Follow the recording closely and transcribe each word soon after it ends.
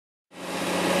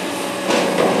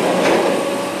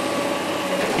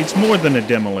It's more than a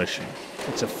demolition.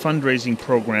 It's a fundraising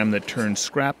program that turns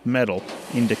scrap metal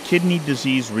into kidney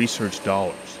disease research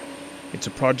dollars. It's a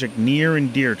project near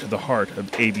and dear to the heart of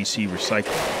ABC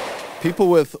Recycling. People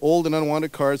with old and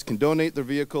unwanted cars can donate their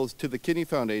vehicles to the Kidney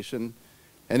Foundation,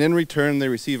 and in return they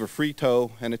receive a free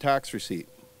tow and a tax receipt.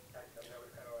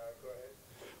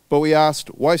 But we asked,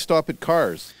 why stop at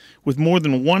cars? With more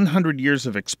than 100 years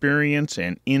of experience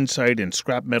and insight in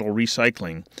scrap metal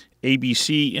recycling,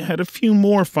 ABC had a few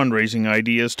more fundraising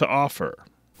ideas to offer.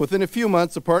 Within a few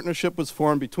months, a partnership was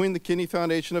formed between the Kidney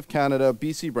Foundation of Canada,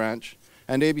 BC branch,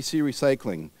 and ABC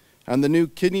Recycling, and the new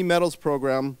Kidney Metals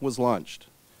program was launched.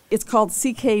 It's called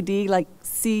SeeKD, like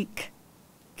seek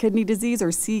kidney disease or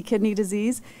SeeKD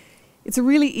disease. It's a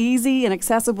really easy and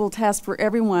accessible test for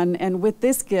everyone, and with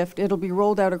this gift, it'll be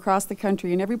rolled out across the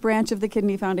country in every branch of the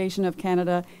Kidney Foundation of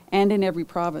Canada and in every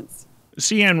province.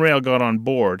 CN Rail got on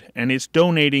board, and it's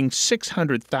donating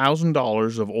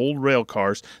 $600,000 of old rail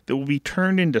cars that will be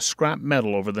turned into scrap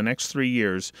metal over the next 3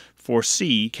 years for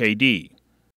SeeKD.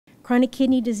 Chronic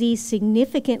kidney disease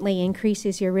significantly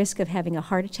increases your risk of having a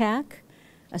heart attack,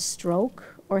 a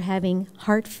stroke, or having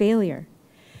heart failure.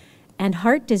 And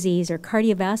heart disease or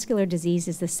cardiovascular disease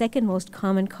is the second most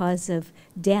common cause of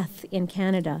death in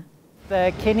Canada.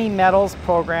 The Kidney Metals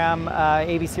program,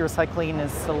 ABC Recycling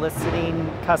is soliciting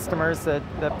customers that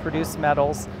produce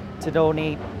metals to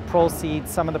donate proceeds,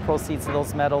 some of the proceeds of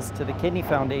those metals to the Kidney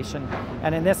Foundation.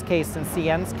 And in this case, in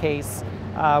CN's case,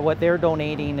 what they're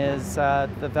donating is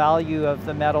the value of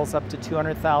the metals up to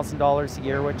 $200,000 a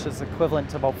year, which is equivalent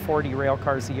to about 40 rail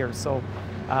cars a year. So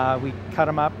we cut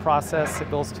them up, process,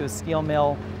 it goes to a steel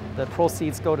mill, the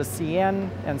proceeds go to CN,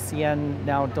 and CN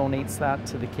now donates that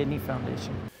to the Kidney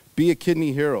Foundation. Be a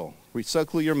kidney hero.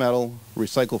 Recycle your metal.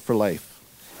 Recycle for life.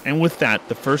 And with that,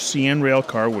 the first CN rail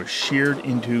car was sheared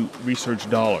into research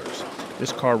dollars.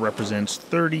 This car represents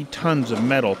 30 tons of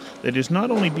metal that is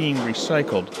not only being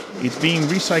recycled, it's being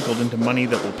recycled into money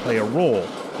that will play a role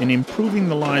in improving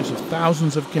the lives of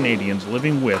thousands of Canadians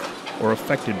living with or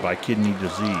affected by kidney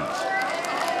disease.